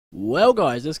Well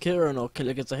guys, it's Kieran or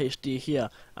Killer Gets a HD here,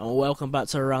 and welcome back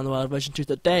to Around the World V.2.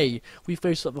 Today, we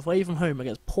face up away from home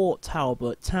against Port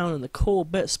Talbot Town in the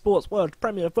Corbett Sports World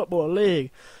Premier Football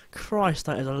League. Christ,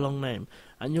 that is a long name.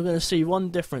 And you're going to see one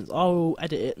difference. I'll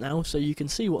edit it now so you can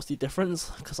see what's the difference,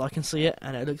 because I can see it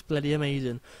and it looks bloody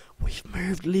amazing. We've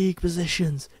moved league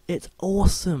positions. It's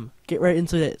awesome. Get right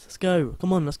into it. Let's go.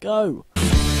 Come on, let's go.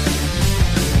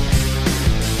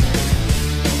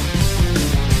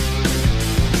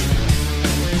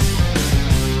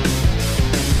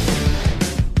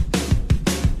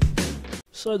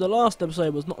 So the last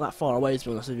episode was not that far away, to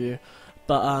be honest with you,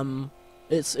 but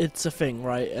it's a thing,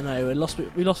 right? You know, we lost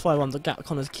 5-1 to Gap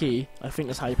Connor's Key. I think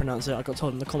that's how you pronounce it. I got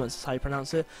told in the comments that's how you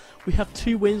pronounce it. We have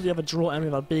 2 wins, we have a draw, and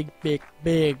we have a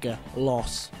big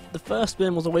loss. The first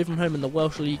win was away from home in the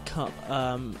Welsh League Cup,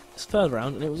 it's third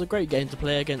round, and it was a great game to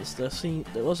play against the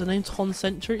what was the name, Tom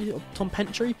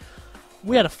Pentry.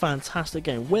 We had a fantastic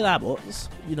game. Will Abbott's,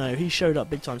 you know, he showed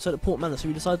up big time. So did Port Manor, so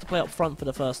we decided to play up front for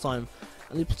the first time.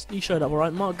 And he showed up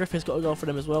alright. Mark Griffith's got a goal for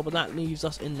them as well, but that leaves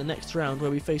us in the next round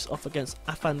where we face off against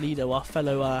Afan Lido, our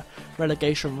fellow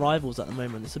relegation rivals at the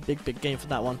moment. It's a big game for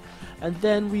that one. And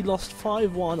then we lost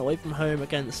 5-1 away from home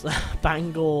against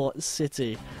Bangor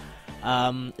City.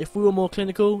 If we were more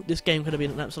clinical, this game could have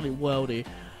been an absolute worldie,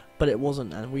 but it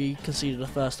wasn't, and we conceded a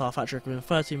first half hat-trick within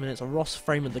 13 minutes. Ross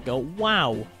framing the goal.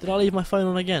 Wow! Did I leave my phone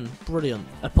on again? Brilliant.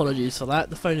 Apologies for that.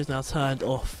 The phone is now turned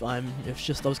off. I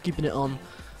was keeping it on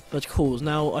for calls.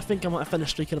 Now, I think I might have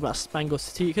finished streaking about Bangor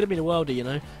City. It could have been a worldie, you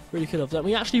know. Really could have.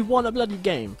 We actually won a bloody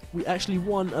game.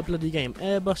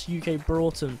 Airbus UK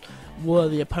Broughton were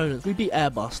the opponents. We beat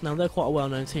Airbus. Now, they're quite a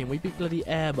well-known team. We beat bloody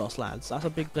Airbus, lads. That's a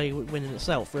big win in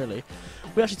itself, really.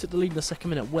 We actually took the lead in the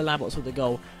second minute. Will Abbott's with the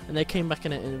goal, and they came back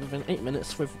in it within 8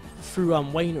 minutes through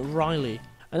Wayne Riley.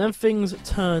 And then things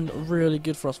turned really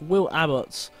good for us. Will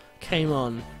Abbott's came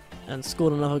on and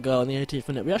scored another goal in the 18th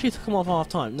minute. We actually took him off half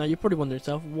time. Now, you're probably wondering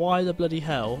yourself, why the bloody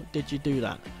hell did you do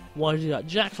that? Why did you do that?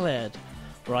 Jack Laird,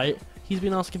 right? He's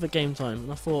been asking for game time,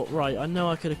 and I thought, right, I know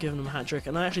I could have given him a hat-trick,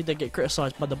 and I actually did get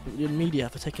criticised by the media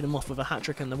for taking him off with a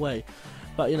hat-trick in the way.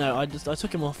 But, you know, I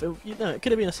took him off. It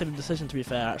could have been a silly decision, to be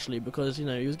fair, actually, because, you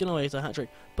know, he was going away to a hat-trick.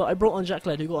 But I brought on Jack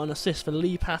Laird, who got an assist for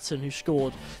Lee Patton, who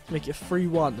scored to make it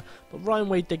 3-1. But Ryan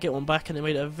Wade did get one back, and it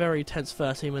made it a very tense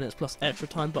 13 minutes plus extra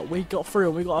time. But we got through,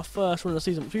 and we got our first win of the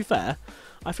season. To be fair,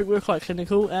 I think we were quite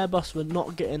clinical. Airbus were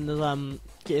not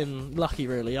getting lucky,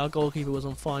 really. Our goalkeeper was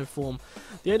on fine form.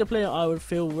 The only player I would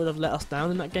feel would have let us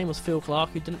down in that game was Phil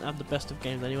Clark, who didn't have the best of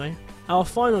games anyway. Our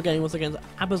final game was against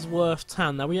Aberystwyth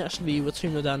Town. Now, we actually were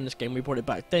 2-0 down in this game. We brought it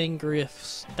back. Dane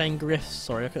Griffiths,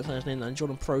 sorry, I couldn't say his name, and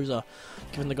Jordan Proser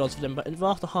giving the goals for them. But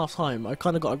after half time, I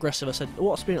kind of got aggressive. I said,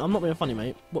 I'm not being funny,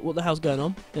 mate. What the hell's going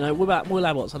on? You know, Will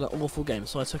Abbott's had an awful game,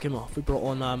 so I took him off. We brought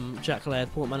on Jack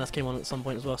Laird. Port Manor came on at some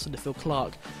point as well, so did Phil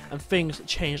Clark. And things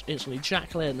changed instantly.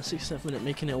 Jack Laird in the 67th minute,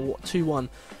 making it 2-1.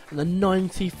 And the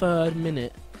 93rd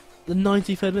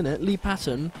minute, Lee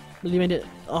Patton, he made it.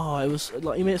 Oh, it was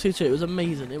like he made it 2-2. It was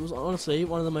amazing. It was honestly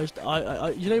one of the most.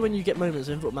 You know when you get moments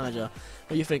in Football Manager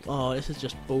where you think, oh, this is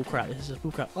just bullcrap. This is just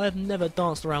bullcrap. I have never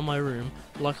danced around my room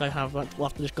like I have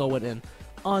after this goal went in.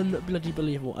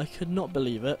 Unbelievable. I could not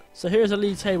believe it. So here's a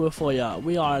league table for you.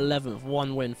 We are 11th,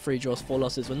 1 win, 3 draws, 4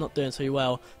 losses. We're not doing too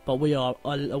well, but we are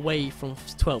away from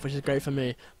 12th, which is great for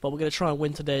me. But we're going to try and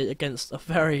win today against a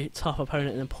very tough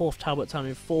opponent in Port Talbot Town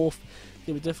in 4th. It's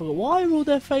going to be difficult. Why are all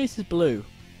their faces blue?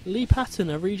 Lee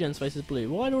Patton, a regen's face is blue.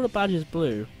 Why are all the badges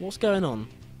blue? What's going on?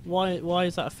 Why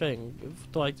is that a thing?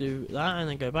 Do I do that and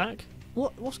then go back?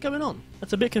 What's going on?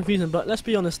 That's a bit confusing, but let's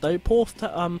be honest though. Port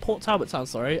Talbot Town,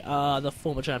 sorry, the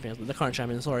former champions, the current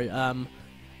champions, sorry.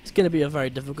 It's going to be a very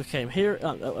difficult game here.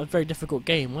 A very difficult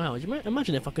game. Wow,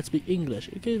 imagine if I could speak English.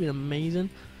 It could have been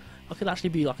amazing. I could actually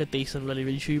be like a decent bloody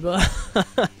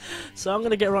YouTuber. So I'm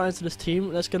going to get right into this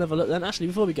team. Let's go and have a look then. Actually,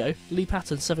 before we go, Lee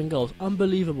Patton, 7 goals.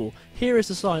 Unbelievable. Here is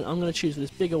the sign I'm going to choose for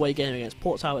this big away game against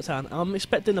Port Talbot Town. I'm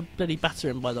expecting a bloody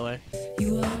battering, by the way.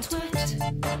 You are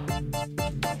twat.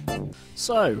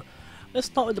 So, let's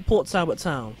start with the Port Talbot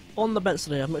Town. On the bench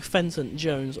today, I have McFenton,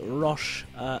 Jones, Roche,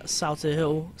 Souter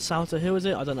Hill, is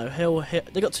it? I don't know. Hill.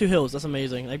 They got 2 hills. That's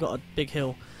amazing. They got a big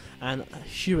hill. And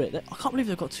Hewitt. I can't believe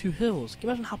they've got 2 hills. Can you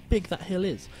imagine how big that hill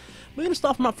is? We're going to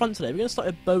start from up front today. We're going to start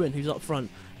with Bowen, who's up front,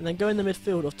 and then go in the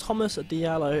midfield of Thomas,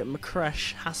 Diallo,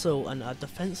 McCresh, Hassel, and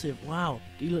defensive. Wow,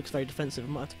 he looks very defensive. I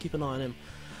might have to keep an eye on him.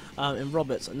 In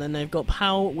Roberts, and then they've got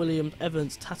Powell, Williams,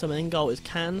 Evans, Tatum, and in goal is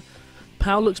Can.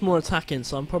 Powell looks more attacking,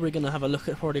 so I'm probably going to have a look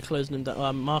at closing him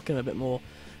down, marking him a bit more,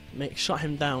 shut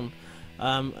him down.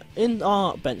 In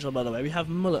our bench, by the way, we have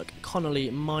Mullock,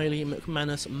 Connolly, Miley,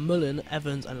 McManus, Mullen,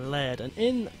 Evans, and Laird. And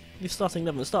in the starting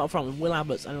 11. Start up front with Will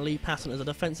Abbots and Lee Patton as a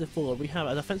defensive forward. We have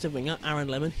a defensive winger, Aaron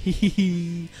Lemon.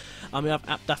 We have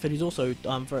Ap Dafford, who's also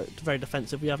very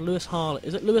defensive. We have Lewis Harling.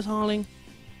 Is it Lewis Harling?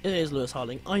 It is Lewis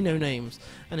Harling. I know names.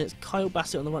 And it's Kyle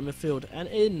Bassett on the right midfield. And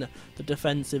in the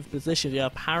defensive position, we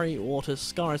have Harry Waters,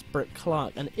 Scaris, Britt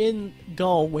Clark. And in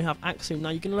goal, we have Axiom. Now,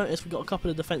 you can notice we've got a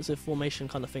couple of defensive formation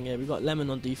kind of thing here. We've got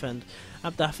Lemon on defend,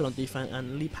 Abdaffin on defend,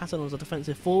 and Lee Patton as a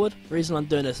defensive forward. The reason I'm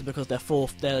doing this is because they're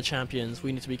fourth, they're the champions.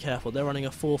 We need to be careful. They're running a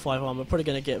 4-5-1. We're probably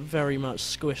going to get very much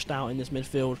squished out in this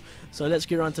midfield. So let's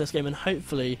get around to this game and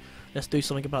hopefully let's do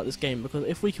something about this game, because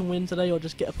if we can win today or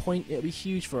just get a point, it'll be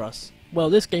huge for us. Well,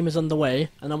 this game is underway,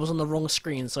 and I was on the wrong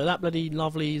screen, so that bloody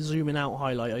lovely zooming out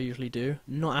highlight I usually do,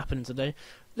 not happening today.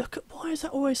 Look at, why is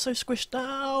that always so squished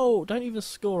out? Don't even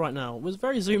score right now. It was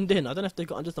very zoomed in. I don't know if they've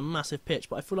got just a massive pitch,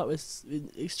 but I feel like it's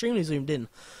extremely zoomed in.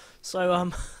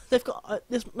 So, they've got,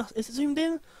 is it zoomed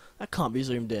in? That can't be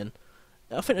zoomed in.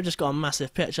 I think they've just got a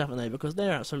massive pitch, haven't they? Because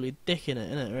they're absolutely dicking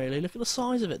it, innit, really? Look at the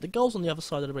size of it. The goal's on the other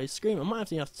side of the bloody screen. I might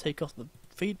have to take off the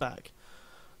feedback.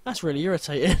 That's really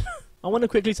irritating. I want to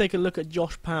quickly take a look at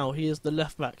Josh Powell. He is the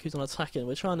left back who's on attacking.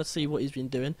 We're trying to see what he's been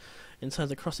doing in terms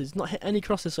of crosses. He's not hit any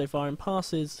crosses so far. In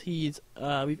passes, we've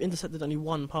intercepted only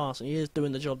one pass, and he is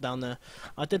doing the job down there.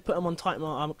 I did put him on tight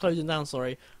mark. I'm closing down,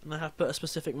 sorry, and I have put a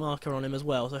specific marker on him as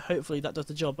well. So hopefully that does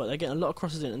the job. But they're getting a lot of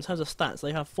crosses in. In terms of stats,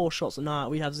 they have 4 shots, and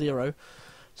we have 0.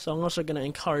 So I'm also going to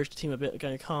encourage the team a bit,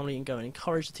 going calmly and going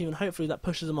encourage the team, and hopefully that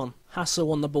pushes them on.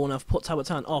 Hassel on the ball now for Port Talbot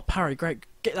Town. Oh, parry, great.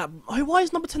 Get that. Oh, why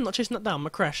is number 10 not chasing that down?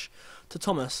 McCresh to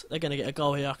Thomas. They're going to get a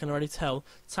goal here, I can already tell.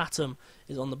 Tatum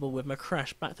is on the ball with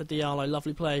McCresh. Back to Diallo.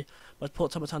 Lovely play by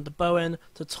Port Talbot Town to Bowen,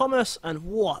 to Thomas, and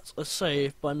what a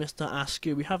save by Mr.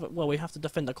 Askew. We have to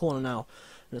defend the corner now.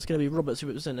 And it's going to be Roberts who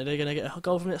whips in. They're going to get a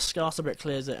goal from it. Scarcebrick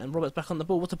clears it, and Roberts back on the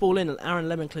ball. What's the ball in? And Aaron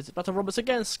Lemon clears it. Back to Roberts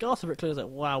again. Scarcebrick clears it.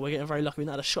 Wow, we're getting very lucky. We've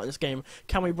not had a shot in this game.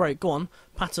 Can we break? Go on.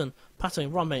 Patton,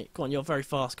 run, mate. Go on, you're very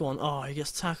fast. Go on. Oh, he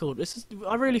gets tackled.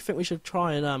 I really think we should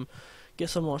try and get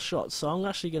some more shots. So I'm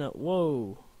actually going to...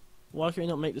 Whoa. Why can we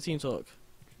not make the team talk?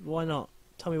 Why not?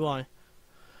 Tell me why.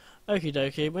 Okie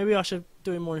dokie. Maybe I should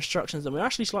do more instructions. Then we're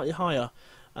actually slightly higher.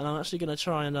 And I'm actually going to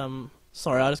try and...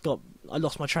 Sorry, I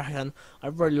lost my track, and I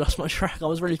really lost my track. I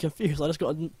was really confused. I just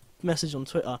got a message on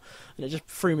Twitter, and it just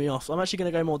threw me off. I'm actually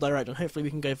going to go more direct, and hopefully we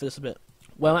can go for this a bit.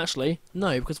 Well, actually,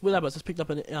 no, because Will Abbots has picked up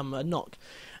a knock,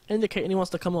 indicating he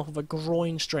wants to come off with a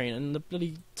groin strain, and the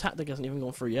bloody tactic hasn't even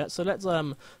gone through yet. So let's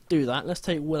do that. Let's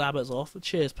take Will Abbots off.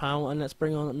 Cheers, pal, and let's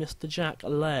bring on Mr. Jack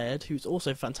Laird, who's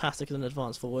also fantastic as an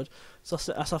advanced forward. So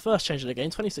that's our first change of the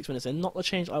game, 26 minutes in. Not the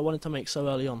change I wanted to make so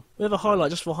early on. We have a highlight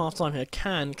just for half-time here.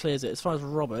 Can clears it. As far as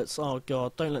Roberts, oh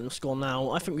god, don't let them score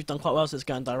now. I think we've done quite well since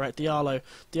going direct. Diallo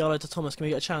to Thomas. Can we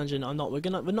get a challenge in? We're not going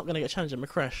to get a challenge in.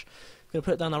 McCresh. Going to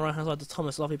put it down our right hand side to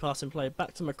Thomas. Lovely passing play.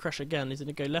 Back to McCresh again. He's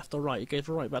going to go left or right. He goes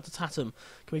right. Back to Tatum.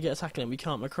 Can we get a tackle in? We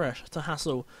can't. McCresh to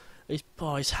Hassel. He's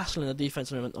hassling the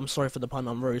defense moment. I'm sorry for the pun.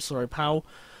 I'm really sorry. Powell.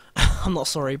 I'm not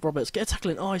sorry. Roberts. Get a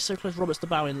tackle in. Oh, he's so close. Roberts to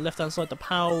Bowen. Left hand side to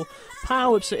Powell.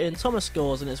 Powell whips it in. Thomas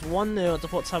scores, and it's 1-0 to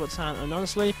Port Talbot Town. And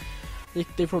honestly,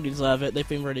 they probably deserve it. They've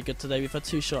been really good today. We've had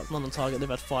 2 shots, none on target. They've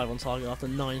had 5 on target after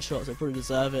 9 shots. They probably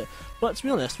deserve it. But to be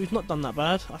honest, we've not done that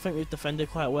bad. I think we've defended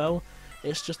quite well.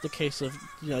 It's just a case of,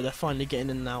 they're finally getting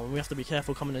in now, and we have to be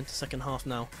careful coming into second half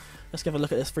now. Let's give a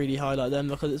look at this 3D highlight then,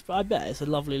 because I bet it's a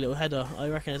lovely little header. I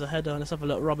reckon it's a header. Let's have a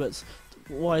look. Roberts.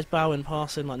 Why is Bowen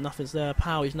passing like nothing's there?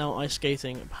 Powell, he's now ice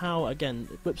skating. Powell again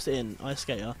whips it in. Ice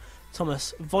skater.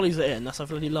 Thomas volleys it in. That's a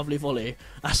really lovely volley.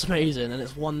 That's amazing, and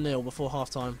it's 1-0 before half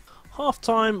time. Half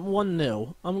time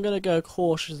 1-0. I'm gonna go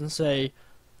cautious and say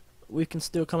we can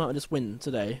still come out with this win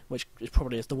today, which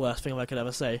probably is the worst thing I could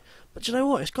ever say. But you know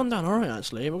what? It's gone down alright,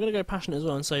 actually. We're going to go passionate as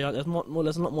well and say there's a lot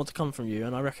more to come from you,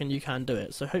 and I reckon you can do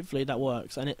it. So hopefully that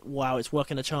works. And wow, it's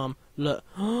working a charm. Look.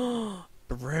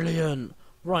 Brilliant.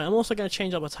 Right, I'm also going to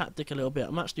change up a tactic a little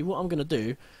bit. What I'm going to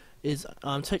do is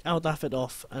take Al Dafford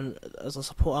off and as a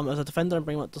support, as a defender, and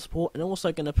bring him up to support. And I'm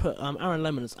also going to put Aaron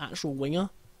Lemon as actual winger.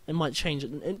 It might change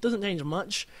it. It doesn't change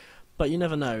much, but you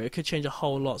never know, it could change a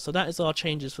whole lot. So that is our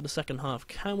changes for the second half.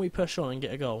 Can we push on and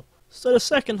get a goal? So the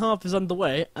second half is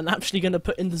underway, and I'm actually going to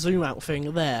put in the zoom out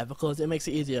thing there because it makes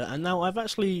it easier. And now I've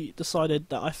actually decided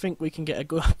that I think we can get a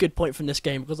good point from this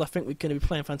game, because I think we're going to be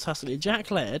playing fantastically. Jack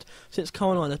Laird, since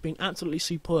coming on, has been absolutely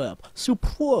superb.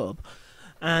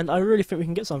 And I really think we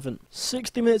can get something.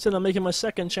 60 minutes in, I'm making my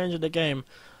second change of the game.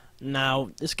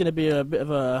 Now, it's going to be a bit of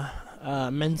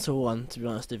a mental one, to be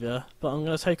honest with you. But I'm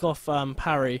going to take off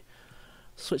Parry,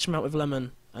 switch him out with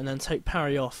Lemon, and then take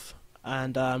Parry off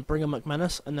and bring on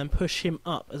McManus, and then push him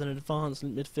up as an advanced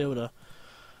midfielder.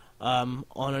 on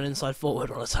an inside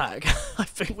forward on attack. I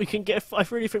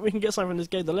really think we can get something in this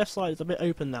game. The left side is a bit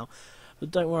open now,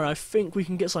 but don't worry, I think we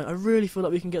can get something. I really feel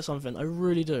like we can get something. I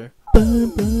really do.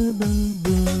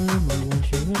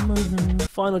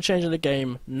 Final change of the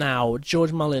game now.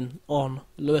 George Mullin on,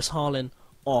 Lewis Harlan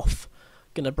off.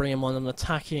 Gonna bring him on an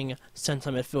attacking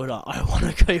centre midfielder. I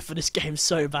want to go for this game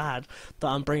so bad that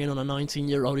I'm bringing on a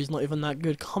 19-year-old. He's not even that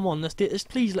good. Come on,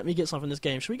 please let me get something in this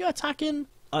game. Should we go attacking?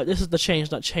 This is the change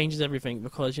that changes everything,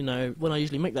 because, you know, when I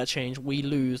usually make that change, we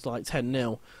lose like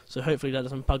 10-0. So hopefully that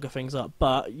doesn't bugger things up.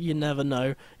 But you never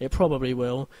know. It probably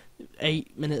will.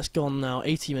 8 minutes gone now.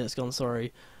 80 minutes gone,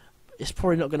 sorry. It's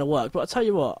probably not going to work. But I tell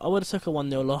you what, I would have took a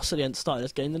 1-0 loss at the end start of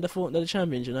this game. Then they're the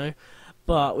champions, you know.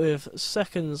 But with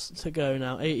seconds to go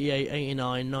now, 88,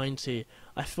 89, 90,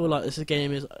 I feel like this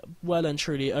game is well and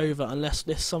truly over unless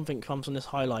something comes from this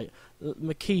highlight.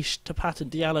 McKeish to Patton,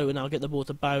 Diallo will now get the ball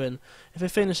to Bowen. If it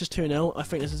finishes 2-0, I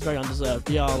think this is very undeserved.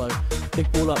 Diallo, big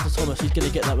ball up to Thomas, he's going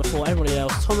to get that before everybody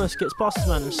else. Thomas gets past his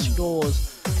man and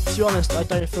scores. To be honest, I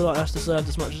don't feel like that's deserved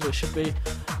as much as it should be.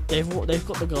 They've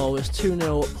got the goal. It's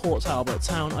 2-0 at Port Talbot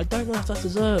Town. I don't know if that's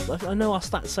deserved. I know our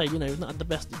stats say, you know, we've not had the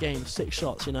best of the game, 6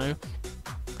 shots, you know,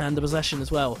 and the possession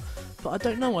as well. But I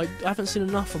don't know. I haven't seen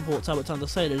enough from Port Talbot Town to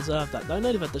say they deserve that. I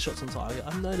know they've had the shots on target.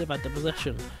 I know they've had the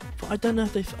possession, but I don't know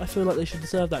if I feel like they should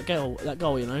deserve that goal.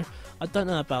 You know, I don't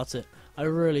know about it. I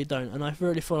really don't, and I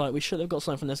really feel like we should have got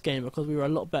something from this game because we were a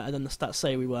lot better than the stats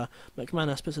say we were.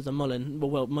 McManus puts it to Mullin.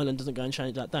 Well, Mullin doesn't go and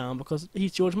change that down because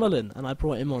he's George Mullin, and I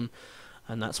brought him on,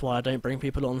 and that's why I don't bring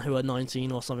people on who are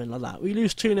 19 or something like that. We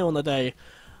lose 2-0 on the day.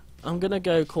 I'm going to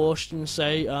go cautious and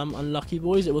say, unlucky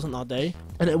boys, it wasn't our day.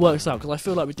 And it works out, because I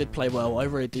feel like we did play well. I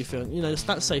really do feel, you know, the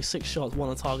stats say 6 shots, 1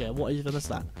 on target. What even is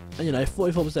that? And, you know,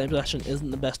 44% possession isn't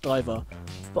the best driver.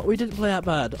 But we didn't play that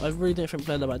bad. I really didn't think we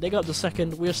played that bad. They got up to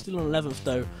second. We are still on 11th,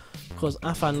 though, because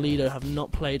Afan Lido have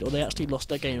not played, or they actually lost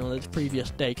their game on the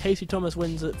previous day. Casey Thomas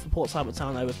wins it for Port Talbot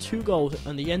Town, though, with 2 goals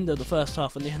at the end of the first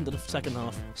half and the end of the second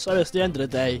half. So it's the end of the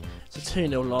day. It's a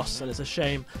 2-0 loss, and it's a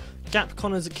shame. Gap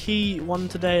Connor's a key one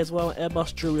today as well.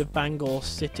 Airbus drew with Bangor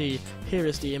City. Here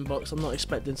is the inbox. I'm not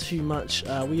expecting too much.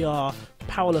 We are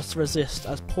powerless to resist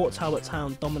as Port Talbot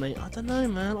Town dominate. I don't know,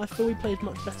 man. I feel we played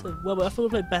much better. Well, I feel we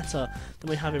played better than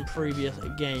we have in previous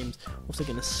games. Also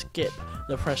going to skip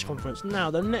the press conference.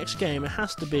 Now, the next game, it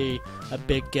has to be a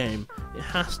big game. It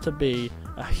has to be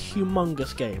a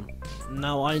humongous game.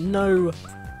 Now, I know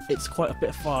it's quite a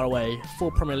bit far away.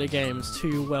 4 Premier League games,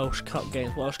 2 Welsh Cup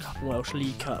games, Welsh Cup and Welsh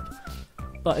League Cup.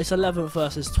 But it's 11th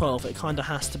versus 12th. It kind of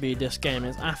has to be this game.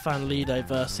 It's Afan Lido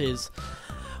versus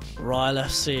Ryle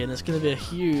FC, and it's going to be a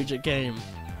huge game.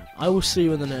 I will see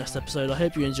you in the next episode. I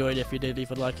hope you enjoyed it. If you did,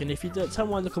 leave a like, and if you did, tell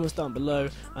me in the comments down below,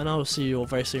 and I will see you all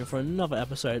very soon for another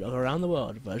episode of Around the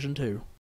World version 2.